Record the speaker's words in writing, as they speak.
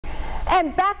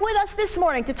And back with us this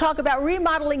morning to talk about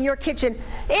remodeling your kitchen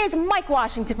is Mike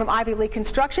Washington from Ivy League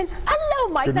Construction.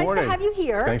 Hello, Mike. Good nice morning. to have you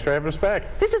here. Thanks for having us back.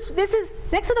 This is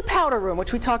next to the powder room,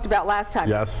 which we talked about last time.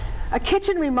 Yes. A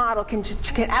kitchen remodel can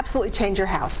absolutely change your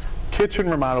house. Kitchen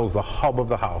remodel is the hub of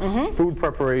the house. Food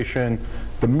preparation,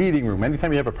 the meeting room.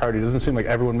 Anytime you have a party, it doesn't seem like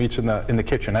everyone meets in the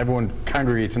kitchen. Everyone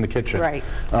congregates in the kitchen. Right.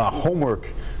 Homework.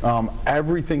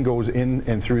 Everything goes in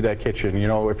and through that kitchen. You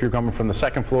know, if you're coming from the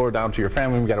second floor down to your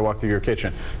family, you got to walk through your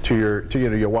kitchen.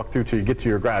 You walk through till you get to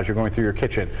your garage. You're going through your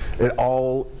kitchen. It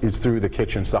all is through the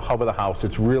kitchen. It's the hub of the house.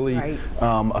 It's really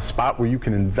a spot where you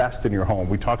can invest in your home.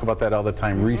 We talk about that all the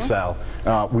time. Resell.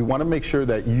 We want to make sure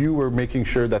that you are making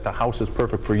sure that the house is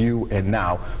perfect for you and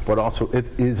now, but also it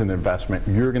is an investment.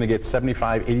 You're going to get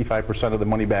 75–85% of the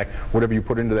money back, whatever you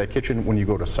put into that kitchen, when you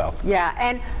go to sell. Yeah,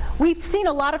 and we've seen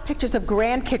a lot of pictures of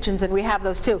grand kitchens, and we have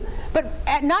those too. But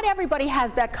not everybody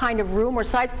has that kind of room or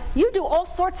size. You do all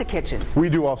sorts of kitchens. We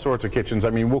do all sorts of kitchens. I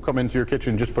mean, we'll come into your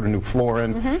kitchen, just put a new floor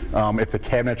in. If the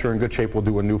cabinets are in good shape, we'll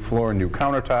do a new floor and new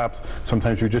countertops.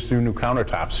 Sometimes we just do new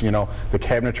countertops. You know, the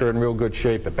cabinets are in real good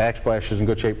shape, the backsplash is in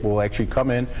good shape. We'll actually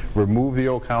come in, remove the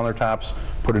old countertops,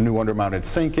 put a new undermounted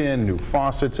sink in, new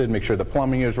faucets in, make sure the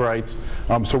plumbing is right.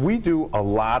 So we do a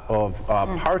lot of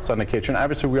parts on the kitchen.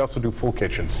 Obviously, we also do full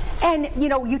kitchens. And you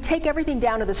know, you take everything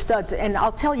down to the studs, and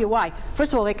I'll tell you why.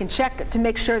 First of all, they can check to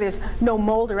make sure there's no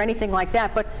mold or anything like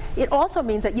that, but it also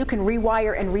means that you can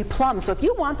rewire and replumb. So if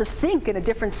you want the sink in a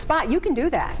different spot, you can do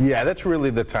that. Yeah, that's really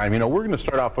the time. You know, we're going to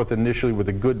start off with initially with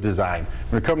a good design.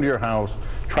 We're going to come to your house,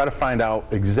 try to find out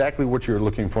exactly what you're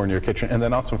looking for in your kitchen, and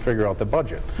then also figure out the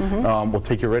budget. We'll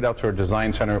take you right out to our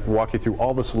design center, walk you through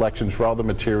all the selections for all the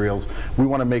materials. We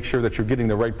want to make sure that you're getting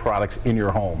the right products in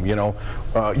your home. You know,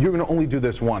 you're going to only do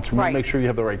this once. We want to make sure you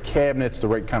have the right cabinets, the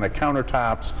right kind of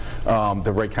countertops,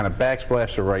 the right kind of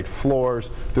backsplash, the right floors.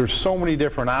 There's so many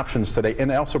different options today,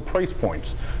 and also price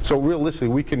points. So realistically,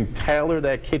 we can tailor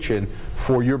that kitchen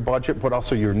for your budget, but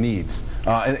also your needs.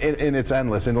 And it's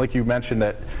endless. And like you mentioned,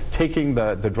 that taking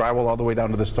the drywall all the way down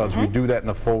to the studs, we do that in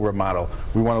a full remodel.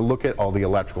 We want to look at all the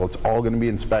electrical. It's all going to be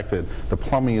inspected. The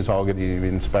plumbing is all going to be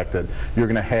inspected. You're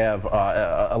going to have,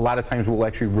 a lot of times we'll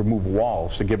actually remove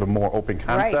walls to give a more open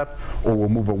concept, or we'll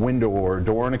move a window or a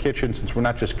door in a kitchen. Since we're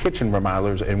not just kitchen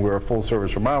remodelers and we're a full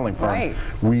service remodeling firm,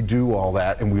 we do all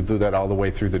that, and we do that all the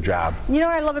way through the job. You know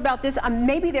what I love about this?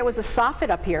 Maybe there was a soffit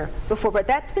up here before, but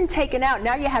that's been taken out.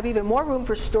 Now you have even more room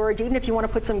for storage, even if you want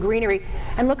to put some greenery.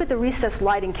 And look at the recessed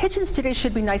lighting. Kitchens today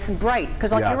should be nice and bright,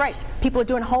 because like you're right, people are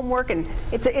doing homework, and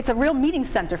it's a real meeting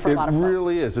center for a lot of folks. It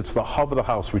really is. It's the hub of the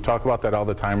house. We talk about that all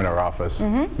the time in our office.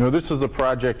 You know, this is the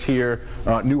project here,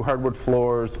 new hardwood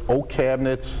floors, oak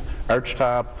cabinets, arch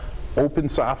top, open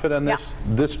soffit on this.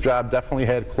 This job definitely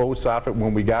had closed soffit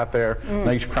when we got there.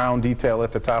 Nice crown detail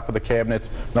at the top of the cabinets.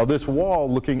 Now this wall,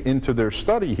 looking into their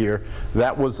study here,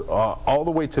 that was all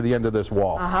the way to the end of this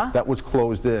wall. That was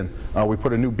closed in. We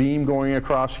put a new beam going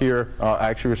across here,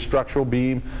 actually a structural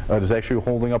beam. It is actually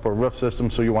holding up a roof system,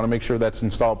 so you want to make sure that's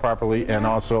installed properly and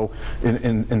also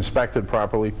inspected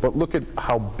properly. But look at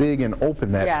how big and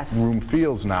open that room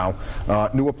feels now.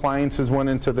 New appliances went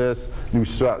into this, new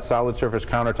solid surface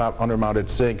countertop, undermounted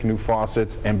sink, new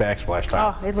faucets, and backsplash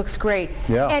tile. Oh, it looks great.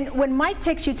 Yeah. And when Mike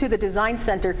takes you to the design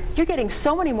center, you're getting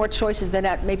so many more choices than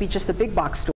at maybe just the big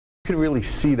box store. You can really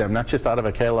see them, not just out of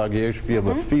a catalog. You should be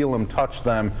able to feel them, touch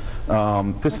them.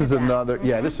 This is another,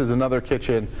 this is another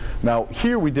kitchen. Now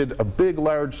here we did a big,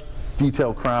 large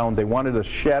detail crown. They wanted a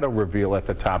shadow reveal at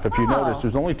the top. If you notice,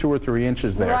 there's only 2 or 3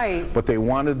 inches there, but they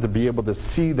wanted to be able to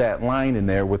see that line in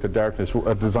there with the darkness,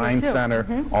 a design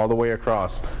center all the way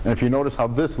across. And if you notice how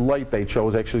this light they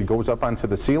chose actually goes up onto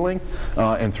the ceiling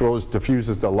and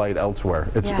diffuses the light elsewhere.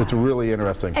 It's really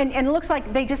interesting. And it looks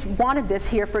like they just wanted this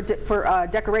here for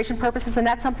decoration purposes, and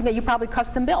that's something that you probably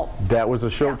custom built. That was a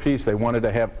showpiece. They wanted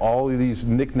to have all of these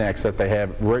knickknacks that they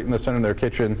have right in the center of their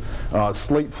kitchen.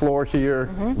 Slate floor here,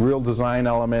 real design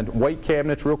element, white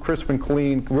cabinets, real crisp and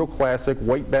clean, real classic,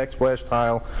 white backsplash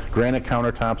tile, granite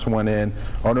countertops went in,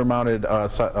 undermounted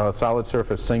solid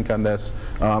surface sink on this,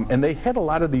 and they had a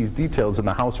lot of these details in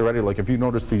the house already. Like if you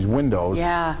notice these windows,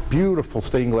 beautiful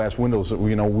stained glass windows.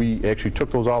 You know, we actually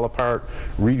took those all apart,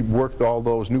 reworked all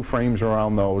those, new frames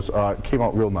around those. It came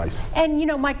out real nice. And you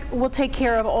know, Mike will take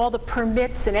care of all the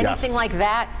permits and anything like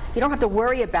that. You don't have to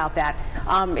worry about that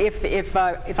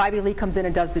if Ivy League comes in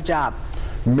and does the job.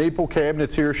 Maple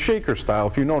cabinets here, shaker style.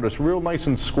 If you notice, real nice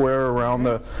and square around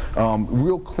the,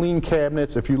 real clean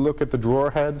cabinets. If you look at the drawer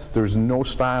heads, there's no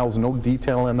styles, no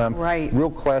detail in them. Right.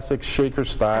 Real classic shaker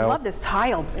style. I love this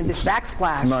tile and this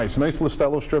backsplash. It's nice. Nice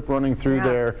Listello strip running through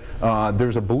there.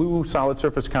 There's a blue solid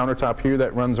surface countertop here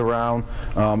that runs around,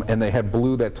 and they have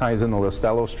blue that ties in the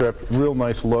Listello strip. Real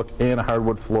nice look, and a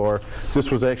hardwood floor.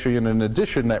 This was actually in an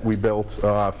addition that we built,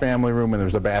 family room, and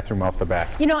there's a bathroom off the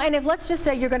back. You know, and if let's just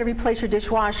say you're going to replace your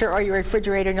dishwasher or your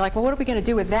refrigerator, and you're like, well, what are we going to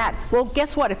do with that? Well,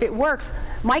 guess what? If it works,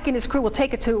 Mike and his crew will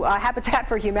take it to Habitat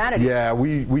for Humanity. Yeah,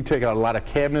 we take out a lot of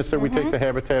cabinets that we take to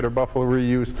Habitat or Buffalo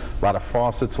Reuse, a lot of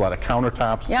faucets, a lot of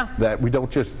countertops that we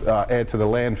don't just add to the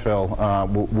landfill.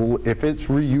 If it's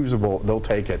reusable, they'll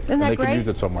take it. Isn't that and they great? can use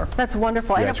it somewhere. That's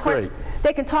wonderful. Yeah, and of course,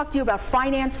 they can talk to you about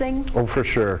financing. Oh, for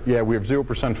sure. Yeah, we have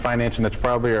 0% financing. That's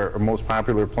probably our most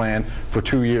popular plan for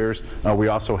 2 years. We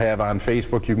also have on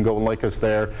Facebook, you can go and like us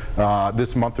there.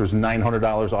 This month there's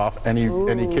 $900 off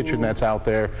any kitchen that's out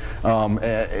there.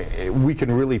 We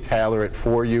can really tailor it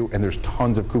for you, and there's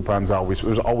tons of coupons always.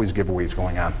 There's always giveaways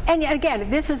going on. And again,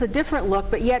 this is a different look,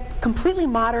 but yet completely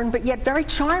modern, but yet very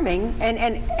charming,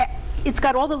 and it's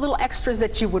got all the little extras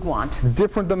that you would want.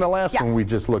 Different than the last one we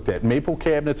just looked at. Maple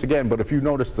cabinets again, but if you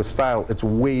notice the style, it's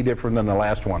way different than the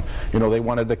last one. You know, they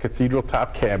wanted the cathedral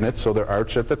top cabinets, so they're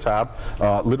arched at the top.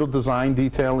 Little design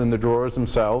detail in the drawers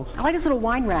themselves. I like this little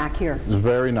wine rack here. It's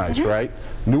very nice, right?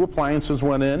 New appliances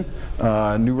went in,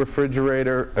 new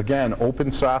refrigerator, again, open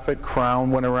soffit, crown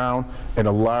went around, and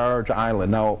a large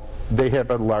island. Now, they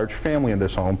have a large family in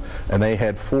this home, and they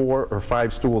had 4 or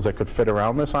 5 stools that could fit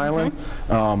around this island.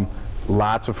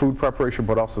 Lots of food preparation,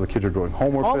 but also the kids are doing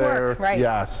homework there. Right.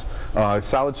 Yes.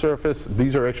 Solid surface.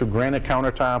 These are actual granite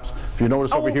countertops. If you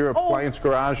notice over here, appliance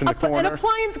garage in the corner. An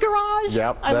appliance garage?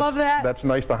 Yep. I love that. That's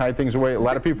nice to hide things away. A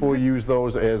lot of people will use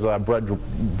those as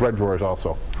bread drawers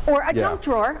also. Or a junk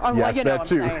drawer. Well, yes, you know that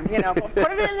too. what I'm saying. You know,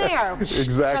 put it in there.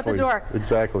 Exactly. Shut the door.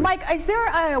 Exactly. Mike, is there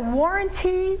a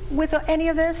warranty with any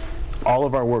of this? All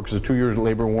of our work is a 2-year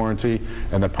labor warranty,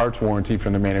 and the parts warranty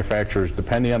from the manufacturers.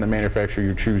 Depending on the manufacturer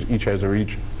you choose, each has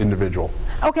each individual.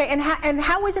 Okay, and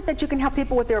how is it that you can help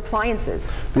people with their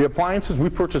appliances? The appliances, we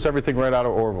purchase everything right out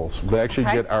of Orville's. They actually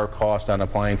get our cost on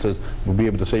appliances. We'll be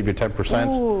able to save you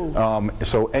 10%.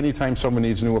 So anytime someone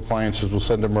needs new appliances, we'll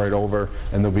send them right over,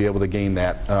 and they'll be able to gain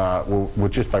that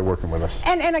just by working with us.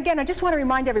 And again, I just want to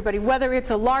remind everybody, whether it's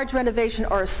a large renovation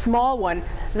or a small one,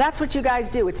 that's what you guys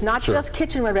do. It's not just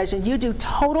kitchen renovation. You do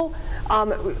total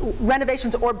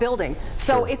renovations or building.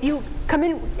 So if you come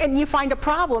in and you find a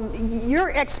problem, you're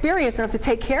experienced enough to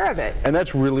take care of it. And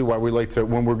that's really why we like to,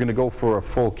 when we're going to go for a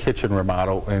full kitchen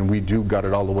remodel, and we do gut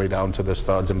it all the way down to the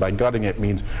studs, and by gutting it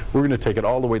means we're going to take it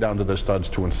all the way down to the studs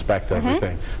to inspect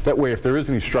everything. That way, if there is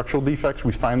any structural defects,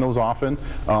 we find those often,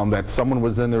 that someone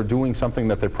was in there doing something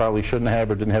that they probably shouldn't have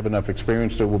or didn't have enough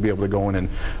experience to, we'll be able to go in and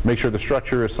make sure the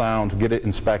structure is sound, get it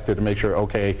inspected, and make sure,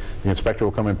 okay, the inspector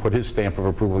will come and put his stamp of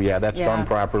approval. Yeah, that's done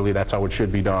properly. That's how it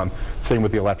should be done. Same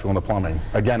with the electrical and the plumbing.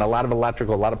 Again, a lot of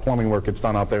electrical, a lot of plumbing work gets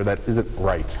done out there that isn't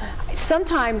right.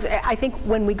 Sometimes, I think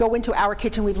when we go into our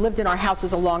kitchen, we've lived in our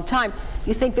houses a long time,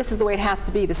 you think this is the way it has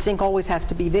to be. The sink always has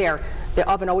to be there. The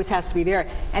oven always has to be there.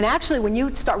 And actually, when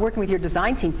you start working with your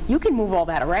design team, you can move all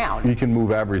that around. You can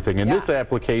move everything. In this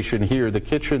application here, the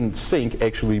kitchen sink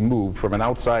actually moved from an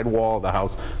outside wall of the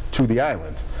house to the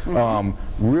island.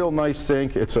 Real nice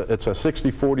sink. It's a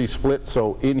 60-40 split,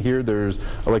 so in here there's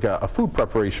like a food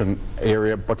preparation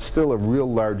area, but still a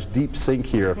real large deep sink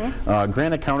here.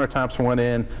 Granite countertops went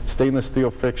in, stainless steel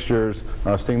fixtures,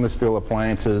 stainless steel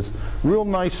appliances. Real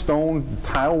nice stone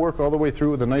tile work all the way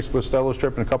through with a nice Listello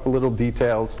strip and a couple little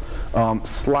details.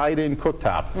 Slide-in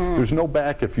cooktop. There's no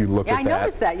back if you look at that. Yeah, I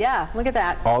noticed that. Look at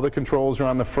that. All the controls are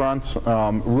on the front.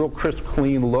 Real crisp,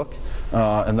 clean look.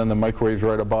 And then the microwave's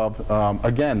right above.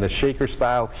 Again, the shaker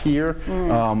style here,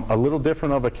 a little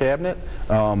different of a cabinet.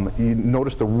 You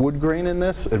notice the wood grain in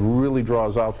this. It really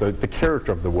draws out the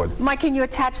character of the wood. Mike, can you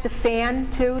attach the fan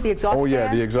to the exhaust fan? Oh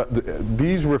yeah,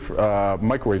 these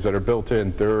microwaves that are built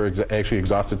in, they're actually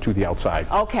exhausted to the outside.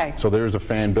 Okay. So there's a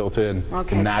fan built in,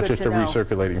 not just a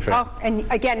recirculating fan. Oh, and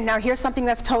again, now here's something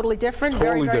that's totally different,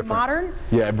 very modern.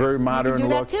 Yeah, very modern you can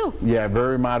do look. That too. Yeah,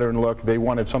 very modern look. They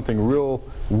wanted something real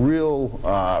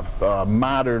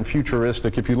modern,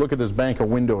 futuristic. If you look at this bank of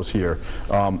windows here,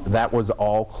 that was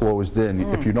all closed in.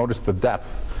 If you notice the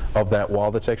depth of that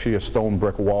wall, that's actually a stone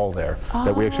brick wall there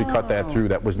that we actually cut that through.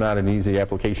 That was not an easy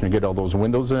application to get all those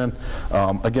windows in. in.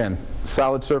 Again,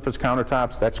 solid surface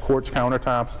countertops, that's quartz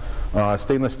countertops,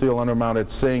 stainless steel undermounted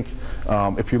sink.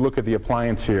 If you look at the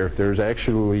appliance here, there's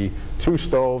actually 2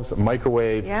 stoves, a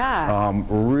microwave,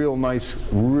 real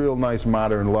nice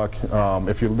modern look.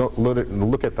 If you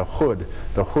look at the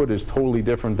hood is totally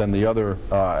different than the other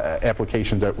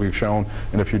applications that we've shown.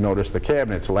 And if you notice the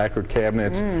cabinets, lacquered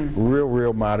cabinets,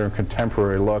 real modern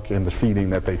contemporary look in the seating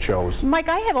that they chose. Mike,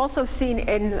 I have also seen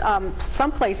in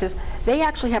some places they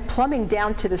actually have plumbing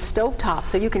down to the stovetop,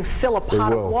 so you can fill a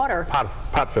pot of water.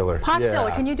 Pot filler. Pot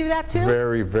filler. Can you do that too?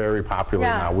 Very popular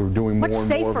now. We're doing more and more of those.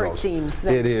 Much safer, it seems.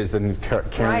 It is than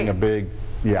carrying a big.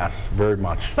 Yes, very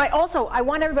much. But also, I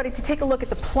want everybody to take a look at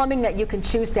the plumbing that you can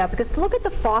choose now, because to look at the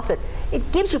faucet,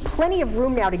 it gives you plenty of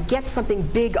room now to get something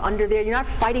big under there. You're not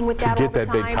fighting with that all the time.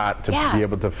 To get that big pot to be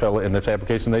able to fill it. In this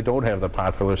application, they don't have the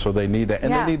pot filler, so they need that.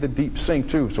 And they need the deep sink,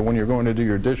 too, so when you're going to do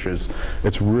your dishes,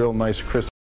 it's real nice,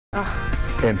 crisp,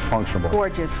 and functional.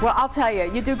 Gorgeous. Well, I'll tell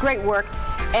you, you do great work.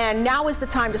 And now is the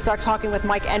time to start talking with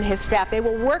Mike and his staff. They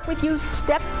will work with you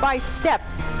step by step.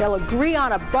 They'll agree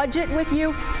on a budget with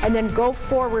you and then go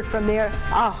forward from there.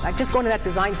 Oh, just going to that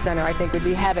design center, I think, would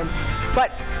be heaven.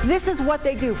 But this is what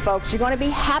they do, folks. You're going to be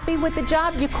happy with the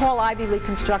job? You call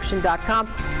ivyleeconstruction.com.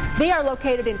 They are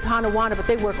located in Tonawanda, but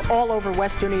they work all over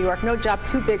Western New York. No job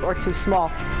too big or too small.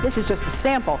 This is just a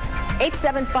sample.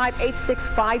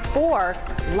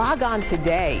 875-8654. Log on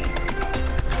today.